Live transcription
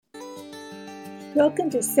Welcome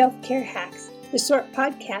to Self-Care Hacks, the short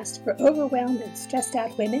podcast for overwhelmed and stressed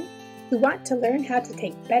out women who want to learn how to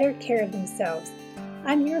take better care of themselves.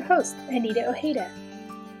 I'm your host, Anita Ojeda.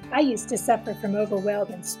 I used to suffer from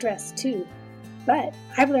overwhelm and stress too, but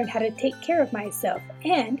I've learned how to take care of myself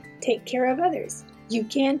and take care of others. You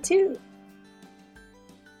can too.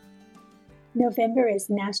 November is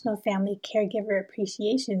National Family Caregiver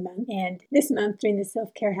Appreciation Month, and this month during the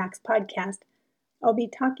Self-Care Hacks podcast, I'll be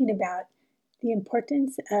talking about the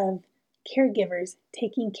importance of caregivers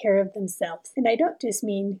taking care of themselves. And I don't just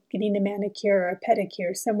mean getting a manicure or a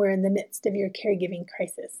pedicure somewhere in the midst of your caregiving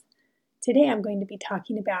crisis. Today I'm going to be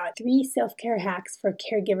talking about 3 self-care hacks for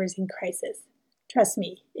caregivers in crisis. Trust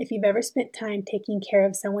me, if you've ever spent time taking care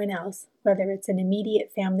of someone else, whether it's an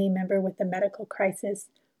immediate family member with a medical crisis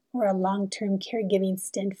or a long-term caregiving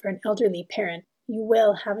stint for an elderly parent, you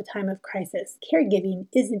will have a time of crisis. Caregiving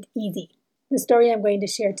isn't easy. The story I'm going to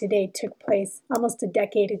share today took place almost a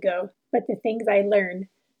decade ago, but the things I learned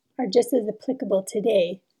are just as applicable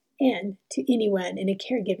today and to anyone in a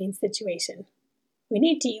caregiving situation. "We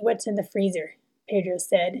need to eat what's in the freezer," Pedro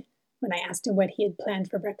said when I asked him what he had planned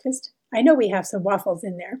for breakfast. "I know we have some waffles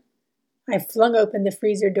in there." I flung open the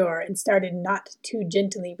freezer door and started not too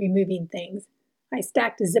gently removing things. I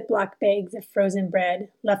stacked Ziploc bags of frozen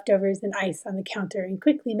bread, leftovers, and ice on the counter and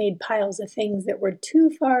quickly made piles of things that were too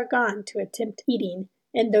far gone to attempt eating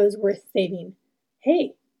and those worth saving.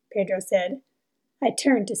 "Hey," Pedro said. I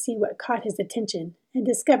turned to see what caught his attention and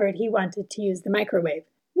discovered he wanted to use the microwave,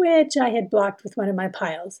 which I had blocked with one of my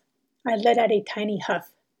piles. I let out a tiny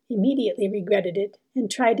huff, immediately regretted it,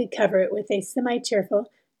 and tried to cover it with a semi-cheerful,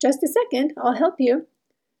 "Just a second, I'll help you."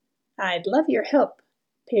 "I'd love your help,"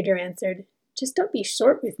 Pedro answered. "Just don't be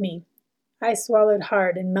short with me." I swallowed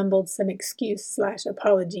hard and mumbled some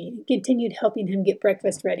excuse/apology and continued helping him get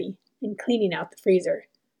breakfast ready and cleaning out the freezer.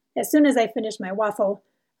 As soon as I finished my waffle,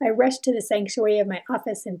 I rushed to the sanctuary of my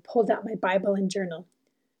office and pulled out my Bible and journal.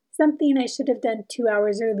 Something I should have done 2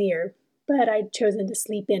 hours earlier, but I'd chosen to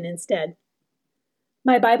sleep in instead.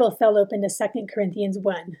 My Bible fell open to 2 Corinthians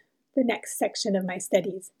 1, the next section of my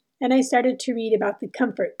studies, and I started to read about the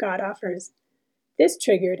comfort God offers. This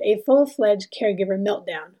triggered a full-fledged caregiver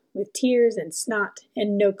meltdown, with tears and snot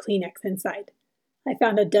and no Kleenex in sight. I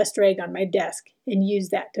found a dust rag on my desk and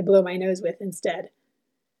used that to blow my nose with instead.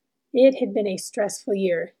 It had been a stressful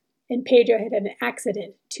year, and Pedro had had an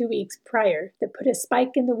accident 2 weeks prior that put a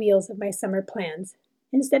spike in the wheels of my summer plans.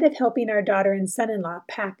 Instead of helping our daughter and son-in-law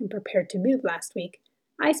pack and prepare to move last week,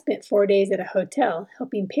 I spent 4 days at a hotel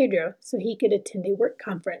helping Pedro so he could attend a work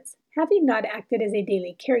conference. Having not acted as a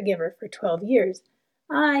daily caregiver for 12 years,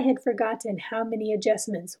 I had forgotten how many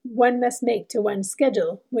adjustments one must make to one's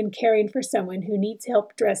schedule when caring for someone who needs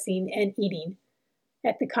help dressing and eating.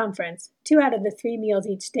 At the conference, 2 out of the 3 meals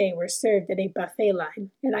each day were served at a buffet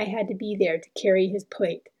line, and I had to be there to carry his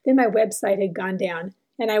plate. Then my website had gone down,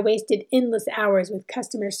 and I wasted endless hours with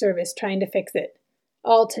customer service trying to fix it.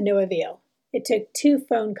 All to no avail. It took 2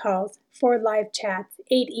 phone calls, 4 live chats,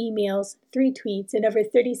 8 emails, 3 tweets, and over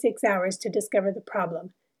 36 hours to discover the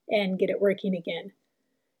problem and get it working again.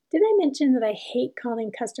 Did I mention that I hate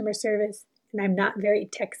calling customer service and I'm not very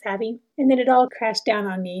tech savvy? And then it all crashed down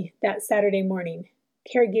on me that Saturday morning.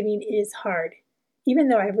 Caregiving is hard. Even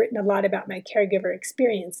though I've written a lot about my caregiver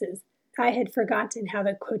experiences, I had forgotten how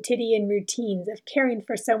the quotidian routines of caring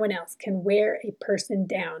for someone else can wear a person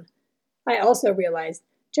down. I also realized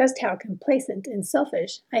just how complacent and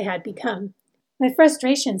selfish I had become. My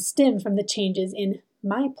frustration stemmed from the changes in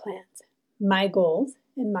my plans, my goals,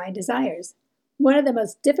 and my desires. One of the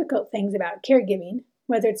most difficult things about caregiving,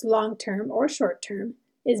 whether it's long-term or short-term,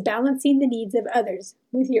 is balancing the needs of others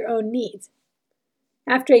with your own needs.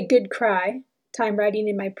 After a good cry, time writing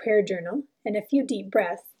in my prayer journal, and a few deep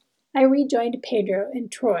breaths, I rejoined Pedro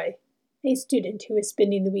and Troy, a student who was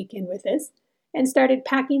spending the weekend with us, and started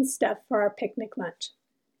packing stuff for our picnic lunch.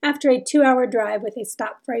 After a 2-hour drive with a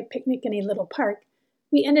stop for a picnic in a little park,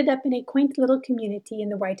 we ended up in a quaint little community in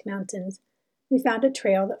the White Mountains. We found a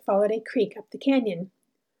trail that followed a creek up the canyon.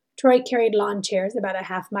 Troy carried lawn chairs about a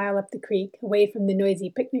half-mile up the creek, away from the noisy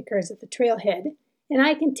picnickers at the trailhead, and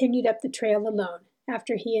I continued up the trail alone,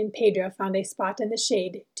 after he and Pedro found a spot in the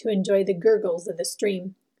shade to enjoy the gurgles of the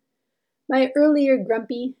stream. My earlier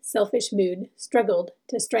grumpy, selfish mood struggled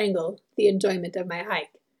to strangle the enjoyment of my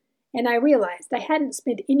hike, and I realized I hadn't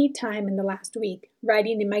spent any time in the last week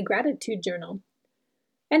writing in my gratitude journal.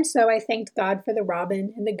 And so I thanked God for the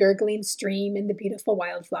robin and the gurgling stream and the beautiful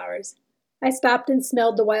wildflowers. I stopped and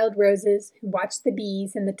smelled the wild roses and watched the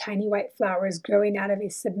bees and the tiny white flowers growing out of a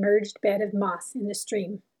submerged bed of moss in the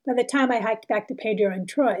stream. By the time I hiked back to Pedro and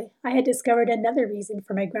Troy, I had discovered another reason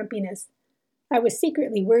for my grumpiness. I was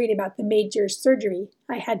secretly worried about the major surgery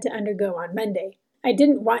I had to undergo on Monday. I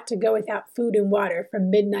didn't want to go without food and water from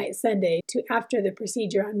midnight Sunday to after the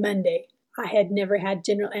procedure on Monday. I had never had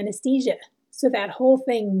general anesthesia, so that whole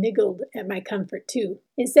thing niggled at my comfort too.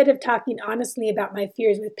 Instead of talking honestly about my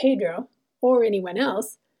fears with Pedro, or anyone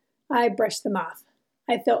else, I brushed them off.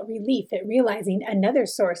 I felt relief at realizing another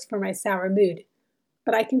source for my sour mood.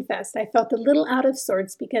 But I confessed I felt a little out of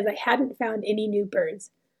sorts because I hadn't found any new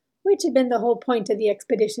birds, which had been the whole point of the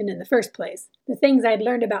expedition in the first place. The things I'd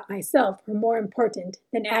learned about myself were more important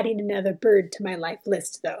than adding another bird to my life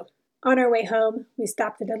list, though. On our way home, we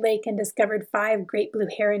stopped at a lake and discovered 5 great blue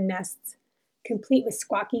heron nests, complete with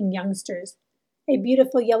squawking youngsters, a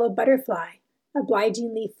beautiful yellow butterfly,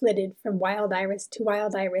 obligingly flitted from wild iris to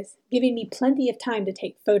wild iris, giving me plenty of time to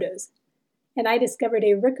take photos. And I discovered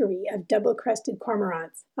a rookery of double-crested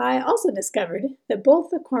cormorants. I also discovered that both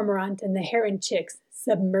the cormorant and the heron chicks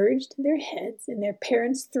submerged their heads in their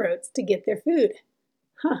parents' throats to get their food.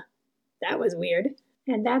 That was weird.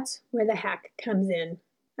 And that's where the hack comes in.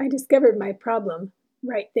 I discovered my problem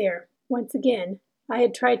right there. Once again, I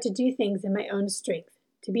had tried to do things in my own strength,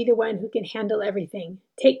 to be the one who can handle everything,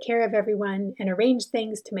 take care of everyone, and arrange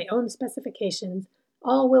things to my own specifications,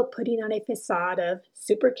 all while putting on a facade of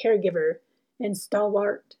super caregiver and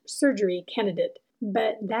stalwart surgery candidate.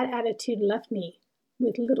 But that attitude left me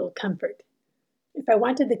with little comfort. If I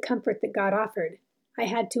wanted the comfort that God offered, I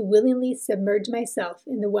had to willingly submerge myself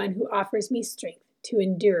in the one who offers me strength to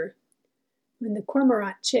endure. When the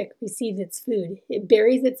cormorant chick receives its food, it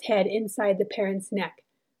buries its head inside the parent's neck,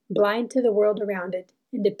 blind to the world around it,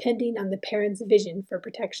 and depending on the parent's vision for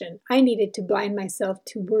protection. I needed to blind myself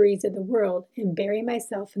to worries of the world and bury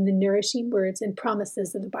myself in the nourishing words and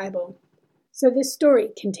promises of the Bible. So this story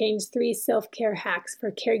contains 3 self-care hacks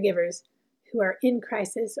for caregivers who are in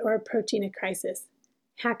crisis or approaching a crisis.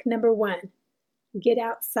 Hack number 1, get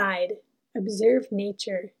outside, observe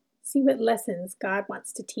nature, see what lessons God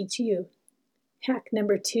wants to teach you. Hack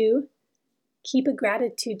number 2, keep a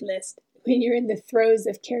gratitude list. When you're in the throes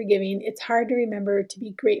of caregiving, it's hard to remember to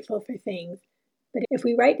be grateful for things. But if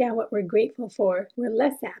we write down what we're grateful for, we're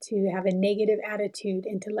less apt to have a negative attitude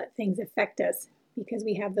and to let things affect us because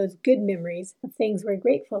we have those good memories of things we're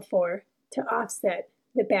grateful for to offset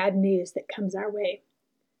the bad news that comes our way.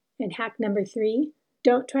 And hack number 3,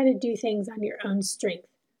 don't try to do things on your own strength.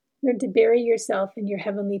 Learn to bury yourself in your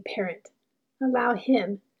heavenly parent. Allow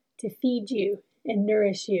Him to feed you and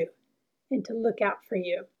nourish you and to look out for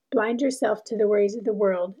you. Blind yourself to the worries of the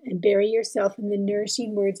world and bury yourself in the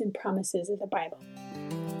nourishing words and promises of the Bible.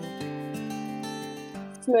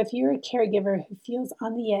 So if you're a caregiver who feels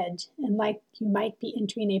on the edge and like you might be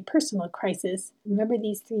entering a personal crisis, remember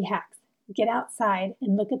these 3 hacks. Get outside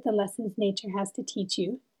and look at the lessons nature has to teach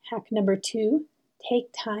you. Hack number 2,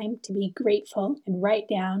 take time to be grateful and write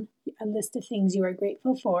down a list of things you are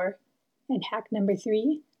grateful for. And hack number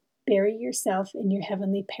 3, bury yourself in your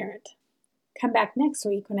heavenly parent. Come back next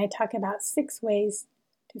week when I talk about 6 ways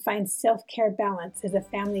to find self-care balance as a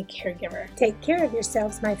family caregiver. Take care of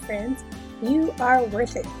yourselves, my friends. You are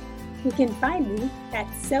worth it. You can find me at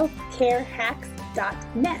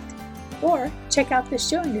selfcarehacks.net or check out the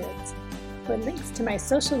show notes for links to my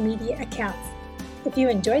social media accounts. If you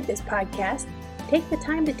enjoyed this podcast, take the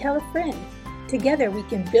time to tell a friend. Together we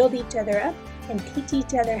can build each other up and teach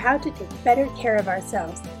each other how to take better care of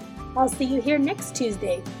ourselves. I'll see you here next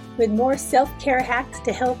Tuesday with more self-care hacks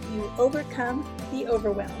to help you overcome the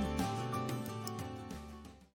overwhelm.